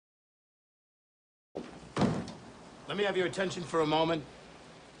Let me have your attention for a moment.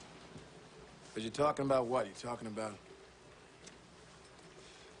 But you're talking about what? You're talking about...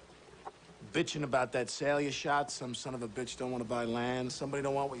 bitching about that sale you shot? Some son of a bitch don't want to buy land. Somebody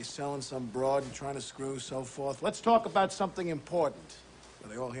don't want what you're selling. Some broad you're trying to screw, so forth. Let's talk about something important. Are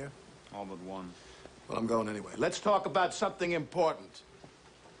they all here? All but one. Well, I'm going anyway. Let's talk about something important.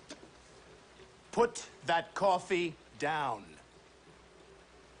 Put that coffee down.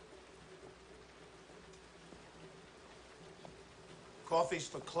 Coffee's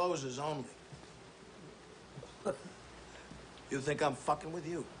for closers only. You think I'm fucking with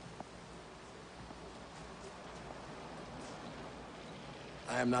you?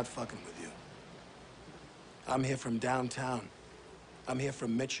 I am not fucking with you. I'm here from downtown. I'm here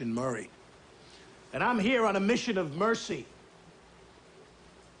from Mitch and Murray. And I'm here on a mission of mercy.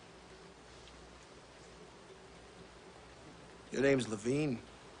 Your name's Levine?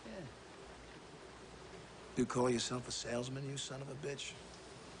 Yeah. You call yourself a salesman, you son of a bitch?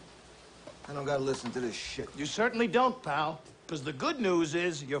 I don't gotta listen to this shit. You certainly don't, pal. Because the good news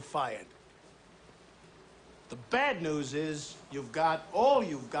is you're fired. The bad news is you've got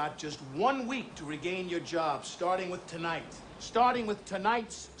just 1 week to regain your job, starting with tonight. Starting with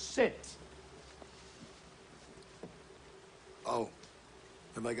tonight's sit. Oh,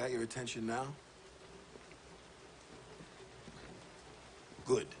 have I got your attention now?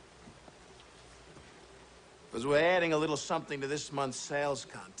 Good. Because we're adding a little something to this month's sales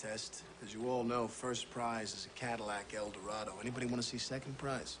contest. As you all know, first prize is a Cadillac Eldorado. Anybody want to see second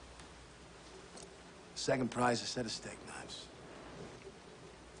prize? Second prize, a set of steak knives.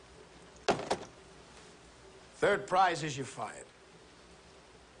 Third prize is you're fired.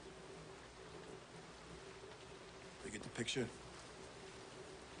 You get the picture?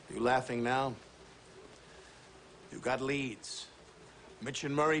 You laughing now? You got leads. Mitch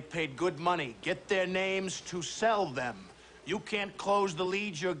and Murray paid good money. Get their names to sell them. You can't close the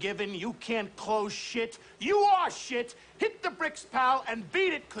leads you're given. You can't close shit. You are shit. Hit the bricks, pal, and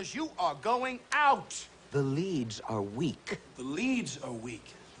beat it, because you are going out. The leads are weak. The leads are weak.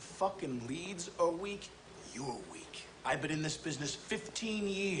 The fucking leads are weak. You're weak. I've been in this business 15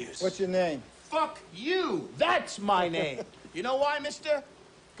 years. What's your name? Fuck you. That's my name. You know why, mister?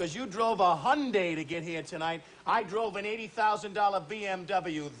 Because you drove a Hyundai to get here tonight. I drove an $80,000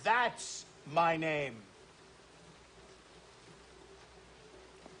 BMW. That's my name.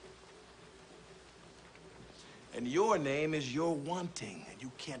 And your name is you're wanting. And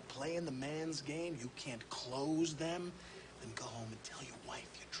you can't play in the man's game. You can't close them. Then go home and tell your wife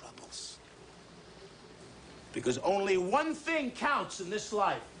your troubles. Because only one thing counts in this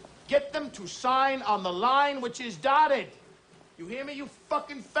life. Get them to sign on the line which is dotted. You hear me, you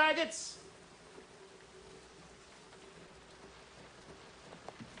fucking faggots?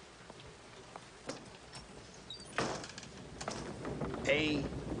 A,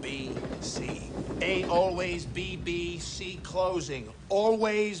 B, C. A always B, B, C closing.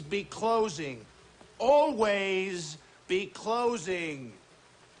 Always be closing. Always be closing.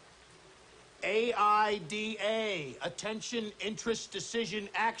 AIDA. Attention, interest, decision,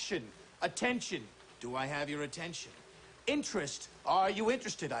 action. Attention. Do I have your attention? Interest. Are you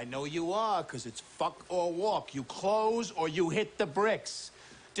interested? I know you are, because it's fuck or walk. You close or you hit the bricks.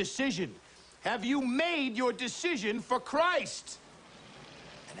 Decision. Have you made your decision for Christ?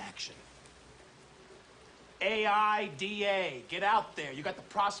 And action. AIDA. Get out there. You got the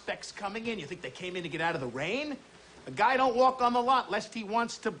prospects coming in. You think they came in to get out of the rain? A guy don't walk on the lot lest he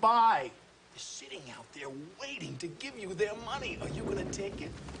wants to buy. They're sitting out there waiting to give you their money. Are you gonna take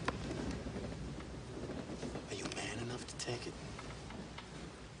it? Are you man enough to take it?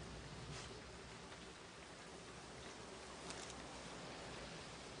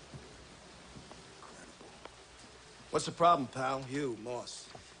 Incredible. What's the problem, pal? You, Moss.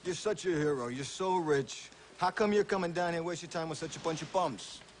 You're such a hero. You're so rich. How come you're coming down here and waste your time with such a bunch of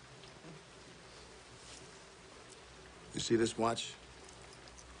bums? You see this watch?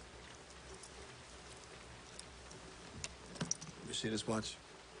 You see this watch?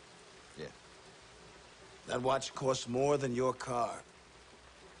 Yeah. That watch costs more than your car.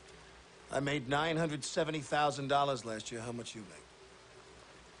 I made $970,000 last year. How much you make?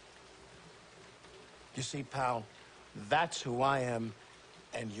 You see, pal, that's who I am,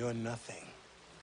 and you're nothing.